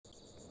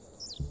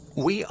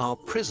We are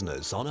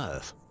prisoners on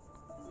Earth.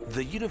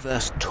 The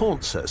universe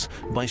taunts us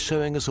by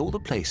showing us all the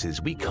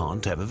places we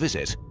can't ever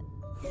visit.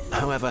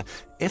 However,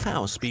 if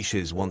our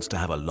species wants to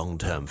have a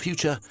long-term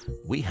future,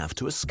 we have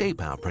to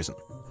escape our prison.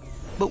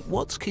 But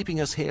what's keeping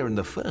us here in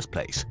the first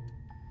place?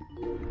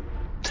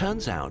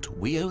 Turns out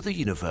we owe the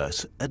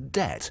universe a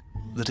debt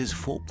that is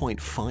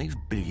 4.5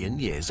 billion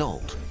years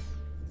old.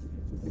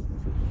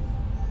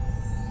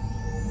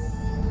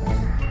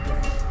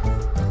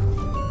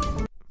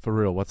 For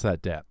real, what's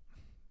that debt?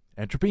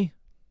 Entropy?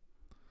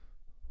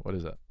 What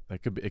is it?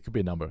 It could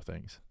be a number of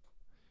things.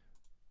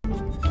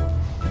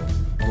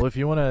 Well, if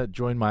you want to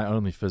join my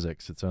Only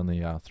Physics, it's only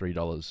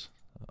 $3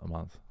 a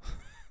month.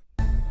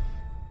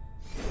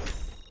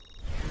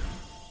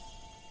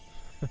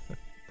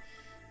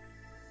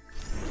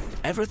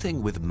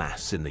 Everything with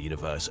mass in the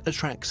universe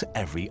attracts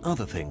every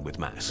other thing with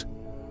mass.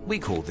 We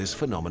call this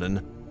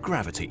phenomenon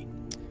gravity.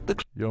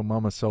 Your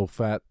mama's so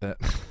fat that...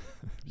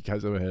 You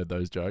guys ever heard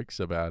those jokes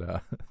about...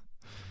 The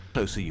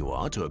closer you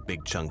are to a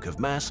big chunk of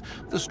mass,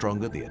 the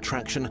stronger the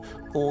attraction,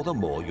 or the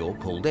more you're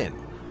pulled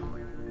in.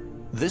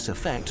 This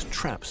effect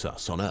traps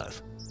us on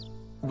Earth.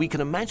 We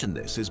can imagine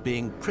this as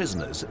being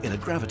prisoners in a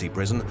gravity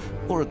prison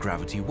or a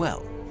gravity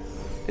well.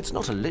 It's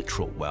not a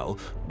literal well,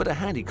 but a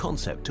handy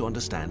concept to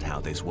understand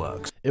how this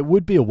works. It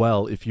would be a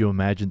well if you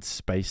imagined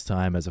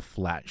space-time as a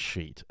flat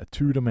sheet, a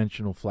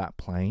two-dimensional flat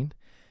plane.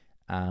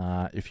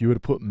 If you were to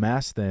put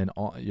mass then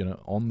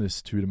on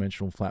this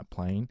two-dimensional flat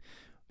plane,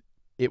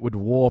 it would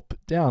warp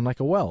down like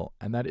a well,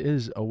 and that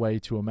is a way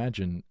to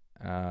imagine,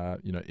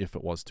 if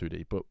it was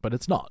 2D, but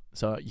it's not.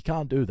 So you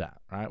can't do that,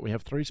 right? We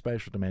have 3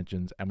 spatial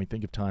dimensions, and we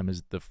think of time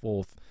as the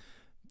 4th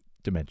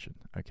dimension.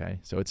 Okay,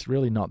 so it's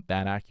really not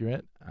that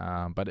accurate,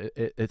 but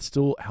it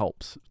still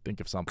helps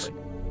think of something.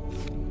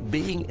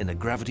 Being in a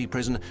gravity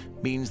prison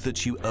means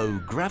that you owe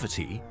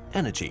gravity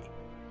energy.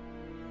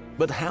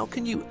 But how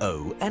can you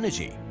owe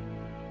energy?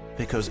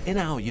 Because in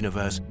our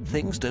universe,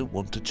 things don't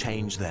want to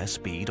change their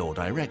speed or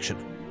direction.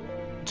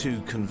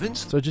 To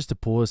convince... So just to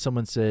pause,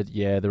 someone said,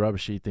 yeah, the rubber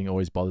sheet thing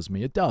always bothers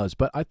me. It does,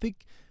 but I think,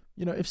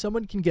 if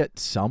someone can get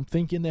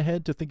something in their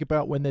head to think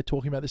about when they're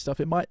talking about this stuff,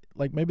 it might,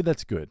 maybe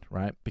that's good,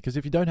 right? Because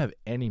if you don't have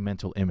any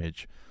mental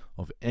image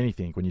of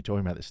anything when you're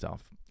talking about this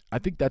stuff, I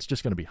think that's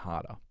just going to be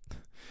harder.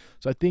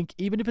 So I think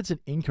even if it's an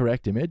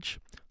incorrect image,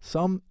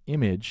 some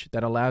image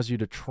that allows you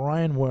to try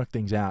and work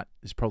things out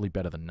is probably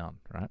better than none,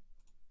 right?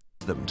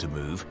 Them to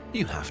move,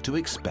 you have to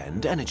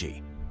expend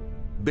energy.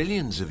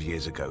 Billions of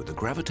years ago, the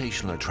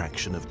gravitational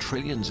attraction of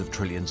trillions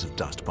of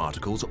dust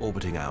particles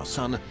orbiting our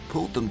sun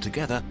pulled them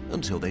together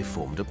until they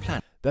formed a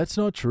planet. That's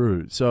not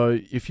true. So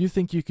if you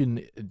think you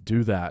can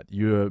do that,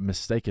 you're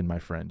mistaken, my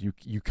friend.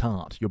 You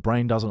can't. Your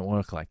brain doesn't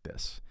work like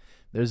this.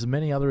 There's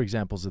many other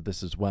examples of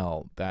this as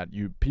well, that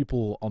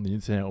people on the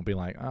internet will be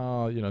like,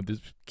 oh,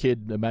 this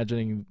kid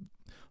imagining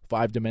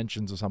 5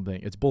 dimensions or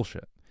something. It's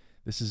bullshit.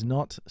 This is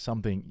not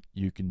something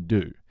you can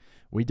do.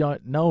 We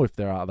don't know if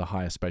there are other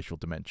higher spatial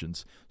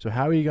dimensions. So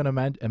how are you going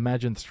to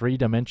imagine 3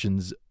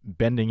 dimensions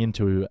bending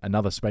into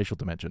another spatial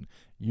dimension?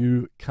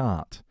 You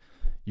can't.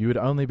 You would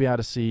only be able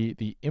to see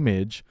the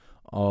image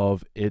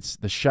of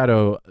the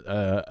shadow,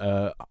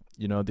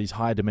 these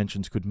higher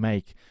dimensions could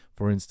make,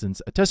 for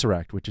instance, a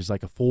tesseract, which is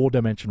like a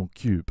 4-dimensional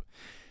cube.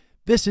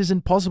 This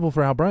isn't possible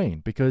for our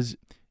brain because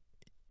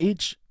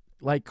each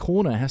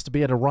corner has to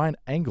be at a right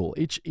angle.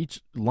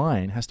 Each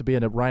line has to be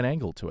at a right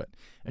angle to it.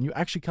 And you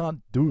actually can't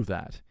do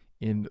that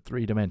in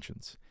 3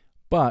 dimensions.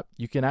 But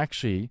you can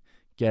actually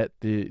get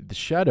the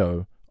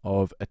shadow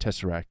of a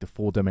tesseract, a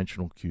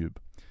 4-dimensional cube.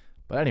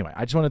 But anyway,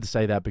 I just wanted to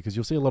say that because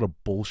you'll see a lot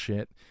of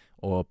bullshit,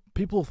 or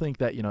people think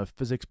that,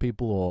 physics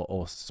people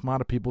or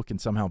smarter people can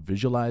somehow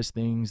visualize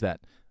things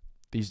that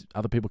these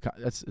other people can't.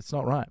 It's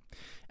not right.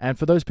 And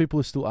for those people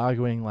who are still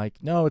arguing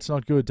no, it's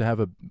not good to have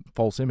a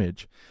false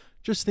image,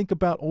 just think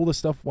about all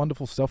the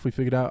wonderful stuff we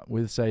figured out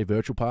with, say,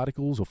 virtual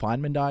particles or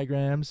Feynman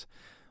diagrams.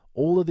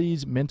 All of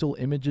these mental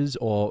images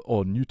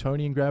or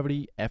Newtonian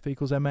gravity, F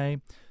equals ma,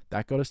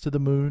 that got us to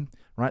the moon,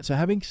 right? So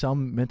having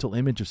some mental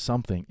image of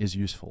something is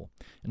useful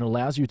and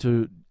allows you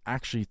to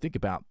actually think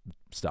about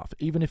stuff,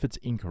 even if it's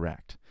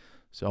incorrect.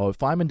 So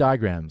Feynman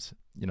diagrams,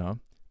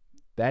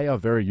 they are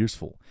very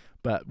useful.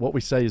 But what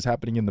we say is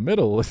happening in the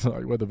middle is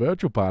where the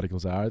virtual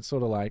particles are. It's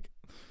sort of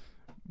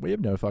we have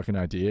no fucking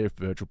idea if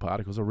virtual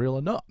particles are real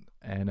or not.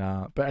 And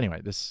but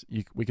anyway,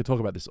 we could talk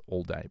about this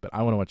all day, but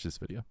I want to watch this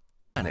video.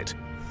 Planet.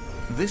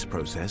 This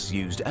process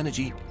used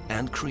energy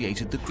and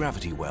created the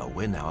gravity well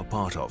we're now a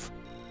part of.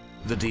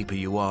 The deeper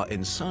you are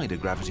inside a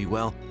gravity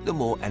well, the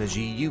more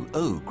energy you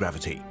owe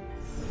gravity.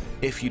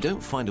 If you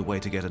don't find a way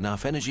to get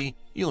enough energy,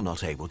 you're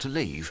not able to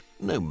leave,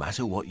 no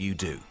matter what you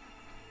do.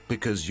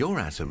 Because your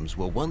atoms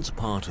were once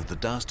part of the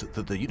dust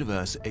that the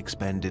universe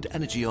expended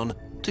energy on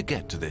to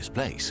get to this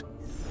place.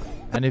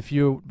 And if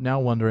you're now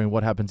wondering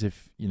what happens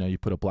if, you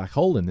put a black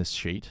hole in this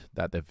sheet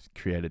that they've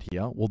created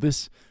here, well,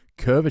 this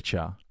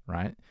curvature,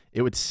 right,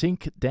 it would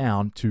sink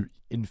down to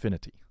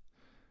infinity.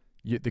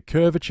 The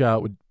curvature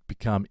would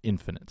become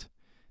infinite.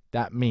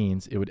 That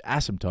means it would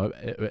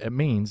asymptote. It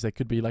means there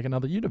could be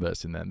another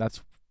universe in there.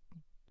 That's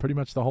pretty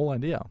much the whole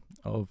idea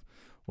of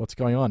what's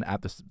going on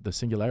at the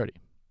singularity,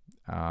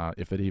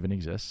 if it even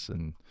exists.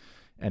 And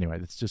anyway,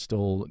 that's just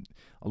all.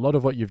 A lot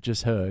of what you've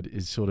just heard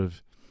is sort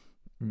of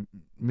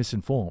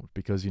misinformed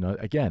because, you know,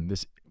 again,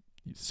 this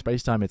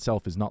space-time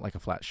itself is not like a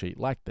flat sheet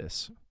like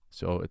this,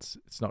 so it's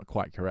not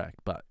quite correct,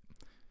 but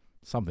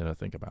something to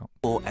think about.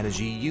 More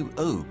energy you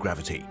owe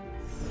gravity.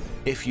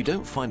 If you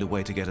don't find a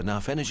way to get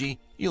enough energy,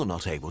 you're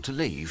not able to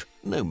leave,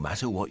 no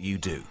matter what you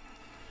do.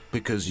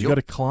 Because you've got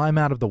to climb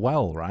out of the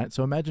well, right?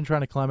 So imagine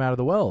trying to climb out of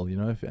the well, you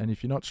know, and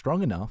if you're not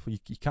strong enough,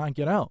 you can't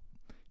get out.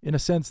 In a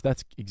sense,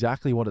 that's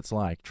exactly what it's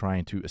like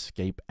trying to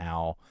escape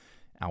our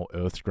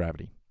Earth's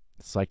gravity.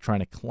 It's like trying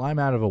to climb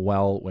out of a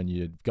well when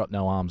you've got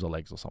no arms or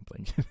legs or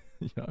something,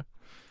 you know?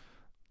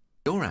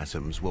 Your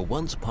atoms were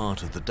once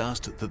part of the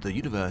dust that the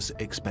universe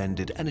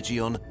expended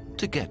energy on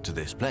to get to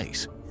this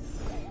place.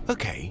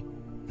 Okay,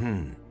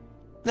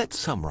 let's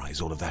summarize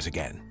all of that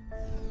again.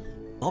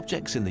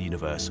 Objects in the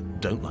universe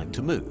don't like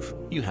to move.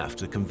 You have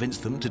to convince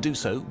them to do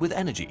so with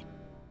energy.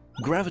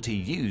 Gravity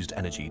used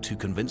energy to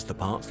convince the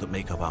parts that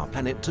make up our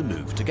planet to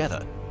move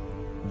together.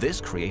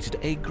 This created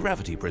a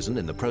gravity prison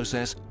in the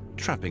process,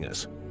 trapping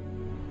us.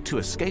 To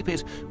escape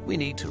it, we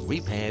need to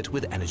repay it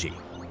with energy.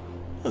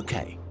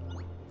 Okay,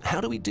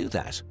 how do we do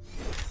that?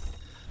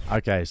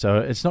 Okay, so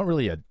it's not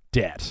really a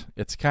debt.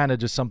 It's kind of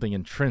just something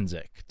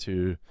intrinsic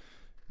to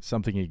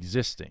something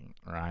existing,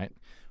 right?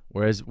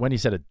 Whereas when he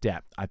said a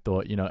debt, I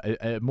thought, you know,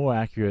 a more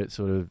accurate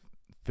sort of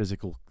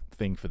physical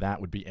thing for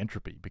that would be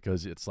entropy,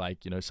 because it's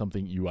like, you know,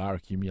 something you are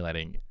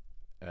accumulating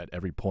at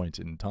every point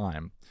in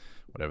time,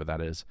 whatever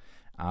that is.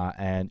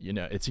 And, you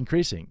know, it's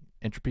increasing.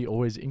 Entropy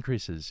always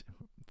increases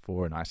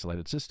for an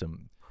isolated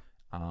system.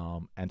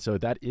 And so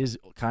that is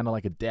kind of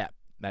like a debt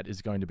that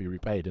is going to be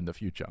repaid in the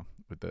future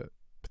with the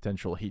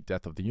potential heat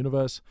death of the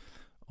universe.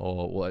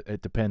 Or, well,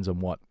 it depends on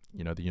what,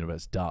 you know, the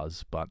universe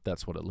does, but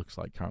that's what it looks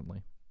like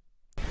currently.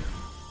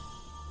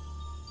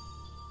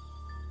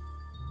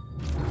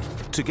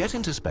 To get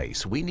into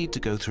space, we need to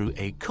go through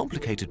a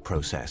complicated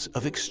process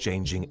of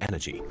exchanging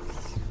energy.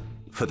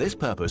 For this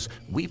purpose,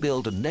 we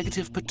build a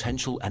negative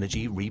potential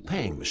energy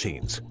repaying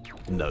machines,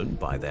 known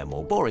by their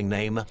more boring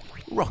name,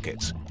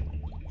 rockets.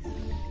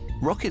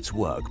 Rockets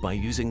work by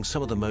using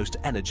some of the most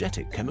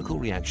energetic chemical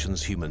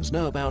reactions humans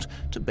know about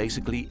to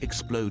basically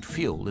explode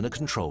fuel in a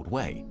controlled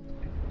way.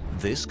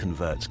 This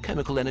converts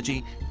chemical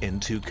energy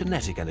into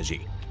kinetic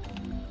energy.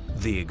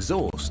 The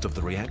exhaust of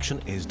the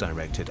reaction is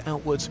directed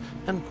outwards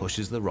and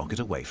pushes the rocket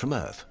away from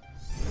Earth.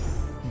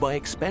 By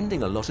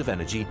expending a lot of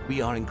energy,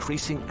 we are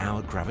increasing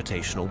our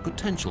gravitational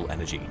potential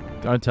energy.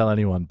 Don't tell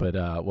anyone,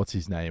 but what's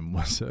his name?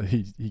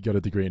 He got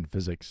a degree in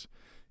physics.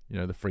 You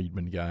know, the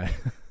Friedman guy.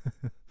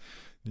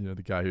 You know,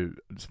 the guy who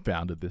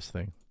founded this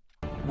thing.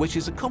 Which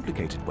is a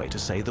complicated way to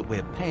say that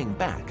we're paying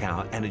back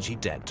our energy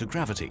debt to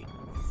gravity.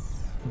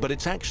 But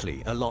it's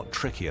actually a lot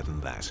trickier than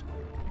that.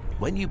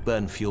 When you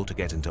burn fuel to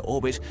get into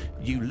orbit,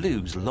 you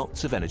lose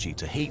lots of energy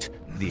to heat,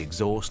 the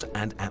exhaust,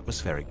 and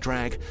atmospheric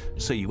drag,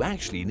 so you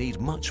actually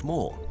need much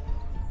more.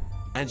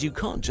 And you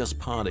can't just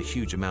pile a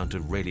huge amount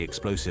of really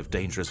explosive,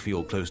 dangerous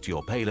fuel close to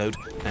your payload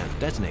and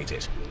detonate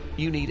it.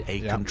 You need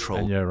a control.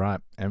 And you're right,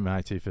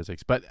 MIT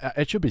physics. But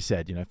it should be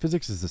said, you know,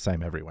 physics is the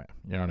same everywhere.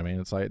 You know what I mean?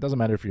 It's like, it doesn't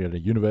matter if you're at a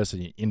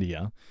university in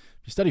India.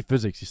 If you study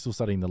physics, you're still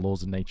studying the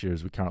laws of nature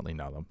as we currently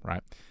know them,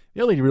 right?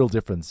 The only real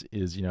difference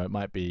is, you know, it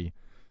might be,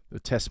 the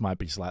test might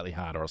be slightly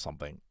harder or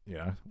something, you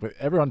know, but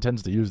everyone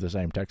tends to use the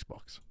same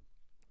textbooks.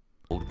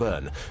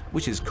 Burn,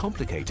 which is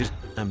complicated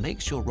and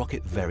makes your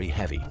rocket very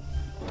heavy,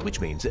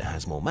 which means it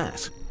has more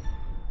mass.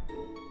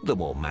 The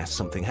more mass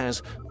something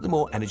has, the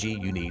more energy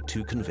you need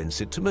to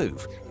convince it to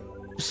move.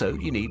 So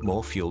you need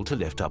more fuel to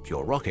lift up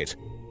your rocket.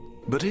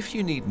 But if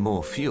you need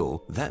more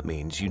fuel, that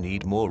means you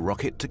need more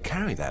rocket to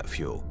carry that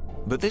fuel.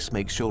 But this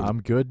makes your I'm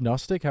good,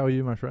 Gnostic. How are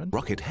you, my friend?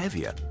 rocket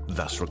heavier,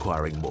 thus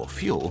requiring more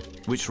fuel,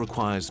 which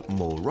requires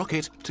more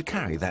rocket to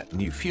carry that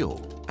new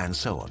fuel, and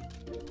so on.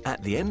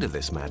 At the end of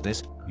this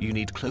madness, you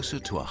need closer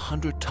to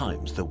 100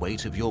 times the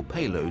weight of your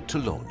payload to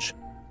launch.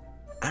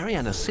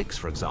 Ariane 6,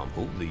 for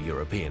example, the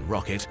European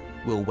rocket,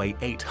 will weigh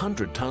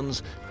 800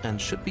 tons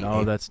and should be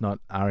No, that's not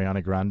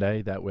Ariana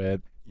Grande that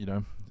we're, you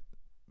know,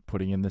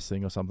 putting in this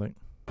thing or something.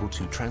 able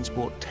to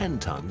transport 10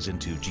 tons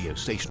into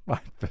geostationary. My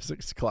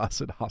physics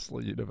class at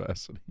Hustler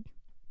University.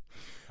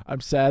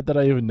 I'm sad that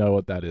I even know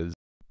what that is.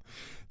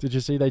 Did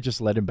you see they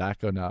just let him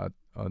back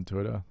on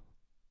Twitter?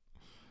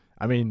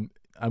 I mean,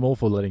 I'm all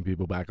for letting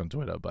people back on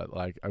Twitter, but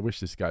like, I wish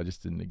this guy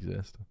just didn't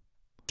exist.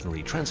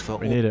 Transfer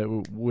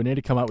We need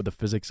to come up with the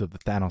physics of the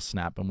Thanos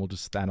snap, and we'll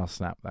just Thanos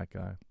snap that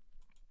guy.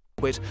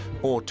 orbit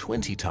or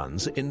 20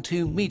 tons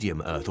into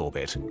medium Earth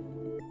orbit.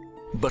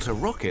 But a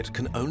rocket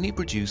can only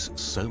produce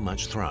so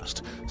much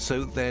thrust,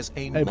 so there's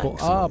a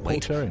maximum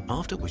weight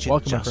after which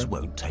it just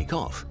won't take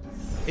off.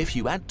 If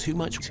you add too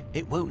much,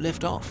 it won't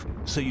lift off,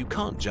 so you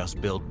can't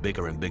just build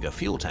bigger and bigger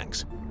fuel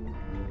tanks.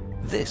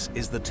 This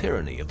is the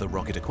tyranny of the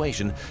rocket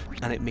equation,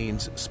 and it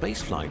means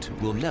spaceflight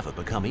will never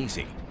become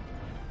easy.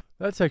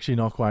 That's actually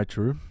not quite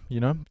true. You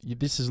know,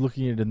 this is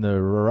looking at it in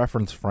the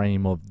reference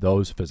frame of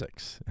those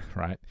physics,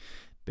 right?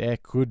 there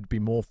could be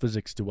more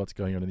physics to what's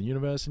going on in the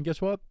universe. And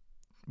guess what?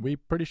 We're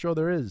pretty sure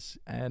there is.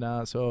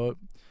 And so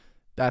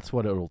that's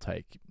what it'll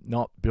take.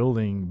 Not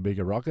building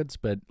bigger rockets,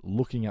 but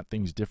looking at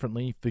things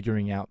differently,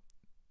 figuring out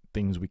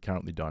things we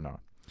currently don't know.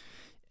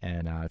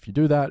 And if you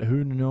do that,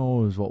 who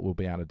knows what we'll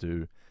be able to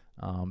do.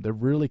 There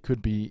really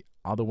could be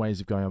other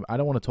ways of going. I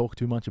don't want to talk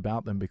too much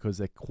about them because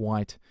they're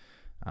quite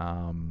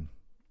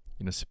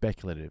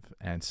speculative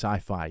and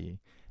sci-fi.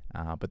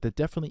 But there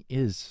definitely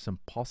is some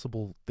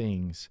possible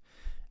things.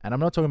 And I'm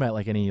not talking about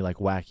like any like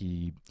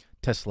wacky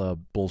Tesla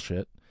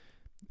bullshit.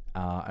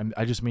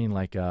 I just mean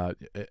like a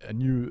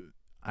new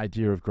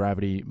idea of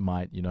gravity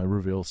might,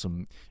 reveal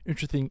some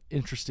interesting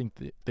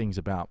things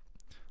about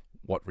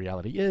what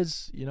reality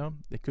is.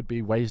 There could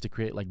be ways to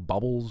create like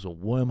bubbles or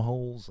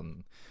wormholes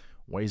and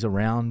ways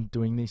around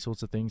doing these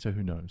sorts of things. So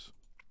who knows?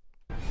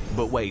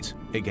 But wait,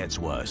 it gets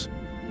worse.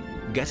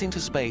 Getting to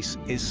space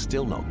is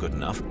still not good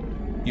enough.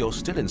 You're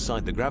still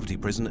inside the gravity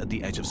prison at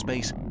the edge of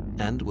space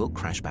and will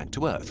crash back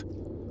to Earth.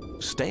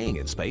 Staying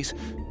in space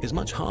is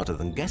much harder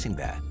than getting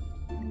there.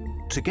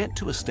 To get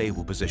to a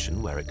stable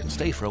position where it can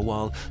stay for a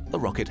while, a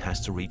rocket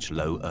has to reach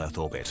low Earth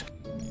orbit.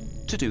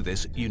 To do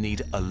this, you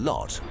need a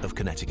lot of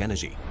kinetic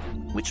energy,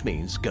 which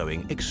means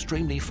going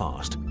extremely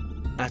fast.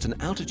 At an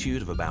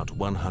altitude of about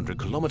 100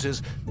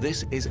 kilometers,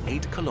 this is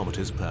 8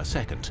 kilometers per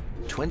second,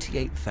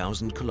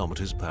 28,000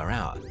 kilometers per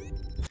hour.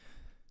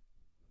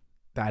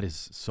 That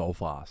is so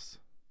fast.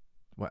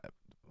 What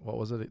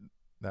was it?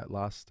 That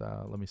last,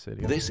 let me see it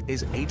again. This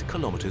is 8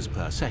 kilometers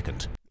per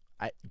second.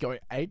 Going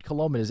 8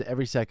 kilometers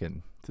every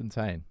second. It's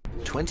insane.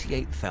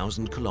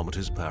 28,000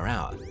 kilometers per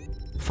hour.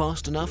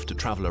 Fast enough to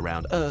travel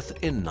around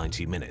Earth in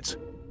 90 minutes.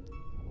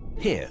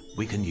 Here,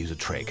 we can use a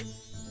trick.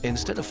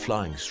 Instead of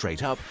flying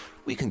straight up,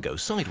 we can go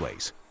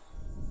sideways.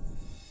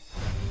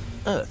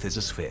 Earth is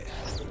a sphere,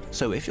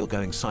 so if you're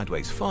going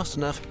sideways fast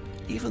enough,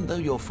 even though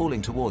you're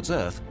falling towards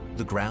Earth,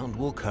 the ground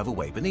will curve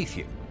away beneath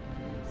you.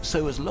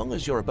 So as long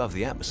as you're above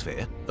the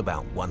atmosphere,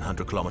 about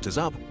 100 kilometers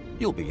up,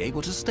 you'll be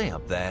able to stay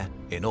up there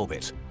in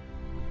orbit.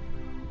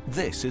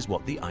 This is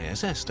what the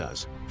ISS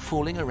does,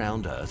 falling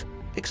around Earth,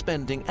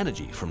 expending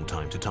energy from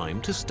time to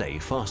time to stay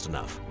fast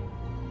enough.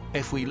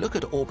 If we look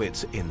at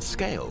orbits in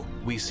scale,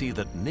 we see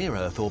that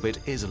near-Earth orbit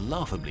is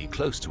laughably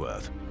close to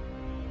Earth.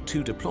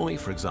 To deploy,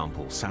 for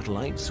example,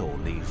 satellites or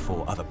leave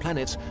for other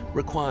planets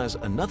requires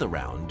another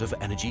round of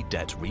energy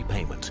debt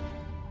repayment.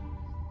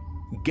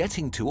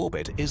 Getting to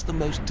orbit is the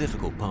most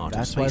difficult part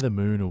of space. That's why the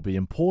moon will be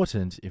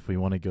important if we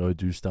want to go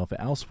do stuff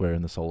elsewhere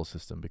in the solar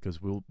system,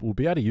 because we'll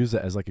be able to use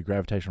it as like a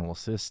gravitational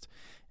assist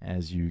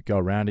as you go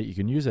around it. You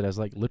can use it as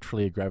like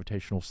literally a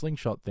gravitational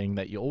slingshot thing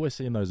that you always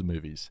see in those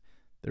movies.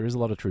 There is a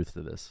lot of truth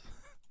to this.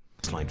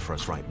 Like for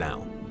us right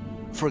now.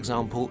 For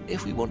example,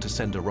 if we want to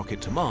send a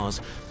rocket to Mars,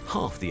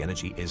 half the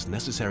energy is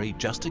necessary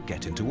just to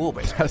get into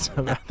orbit. That's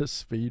about the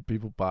speed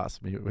people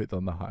pass me with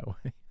on the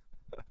highway.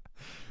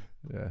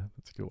 Yeah,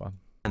 that's a good one.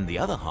 And the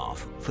other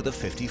half for the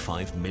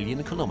 55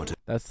 million kilometers.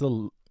 That's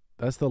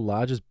the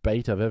largest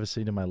bait I've ever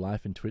seen in my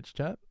life in Twitch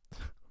chat.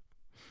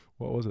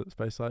 What was it?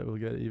 Spaceflight will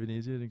get even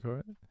easier to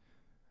incorporate?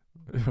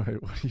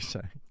 Wait, what are you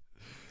saying?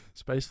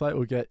 Spaceflight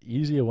will get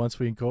easier once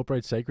we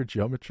incorporate sacred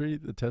geometry,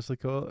 the Tesla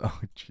core? Oh,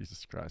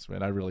 Jesus Christ,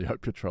 man. I really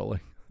hope you're trolling.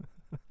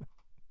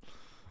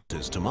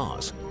 To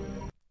Mars.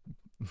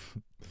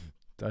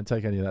 Don't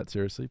take any of that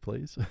seriously,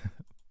 please.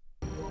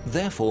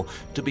 Therefore,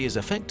 to be as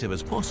effective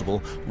as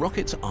possible,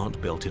 rockets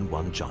aren't built in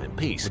one giant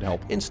piece. Would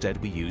help. Instead,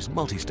 we use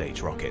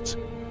multi-stage rockets.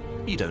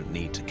 You don't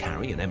need to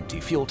carry an empty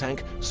fuel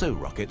tank, so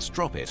rockets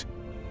drop it.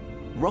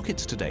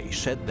 Rockets today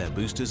shed their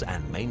boosters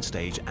and main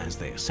stage as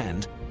they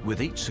ascend,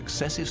 with each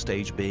successive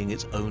stage being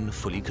its own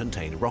fully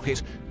contained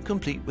rocket,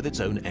 complete with its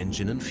own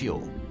engine and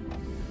fuel.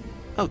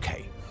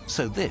 Okay,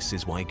 so this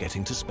is why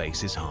getting to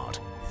space is hard.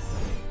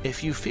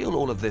 If you feel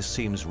all of this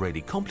seems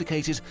really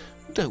complicated,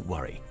 don't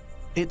worry.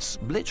 It's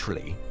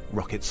literally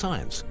rocket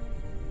science.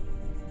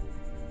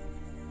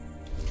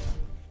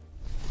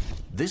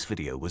 This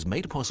video was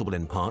made possible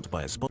in part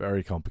by a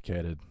Very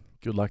complicated.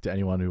 Good luck to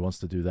anyone who wants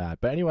to do that.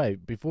 But anyway,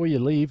 before you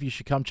leave, you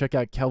should come check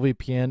out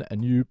CalVPN, a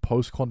new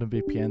post-quantum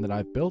VPN that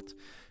I've built.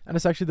 And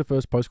it's actually the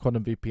first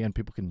post-quantum VPN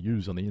people can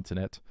use on the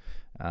internet.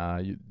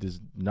 There's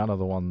none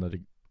other one that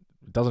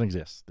doesn't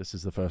exist. This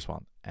is the first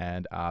one.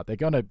 And they're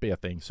going to be a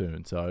thing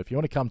soon. So if you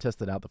want to come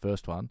test it out, the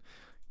first one,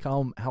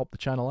 come help the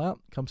channel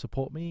out, come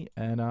support me,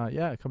 and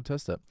yeah, come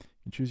test it.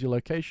 You can choose your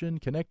location,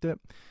 connect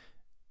it,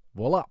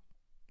 voila.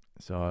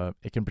 So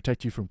it can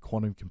protect you from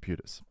quantum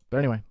computers. But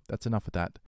anyway, that's enough of that.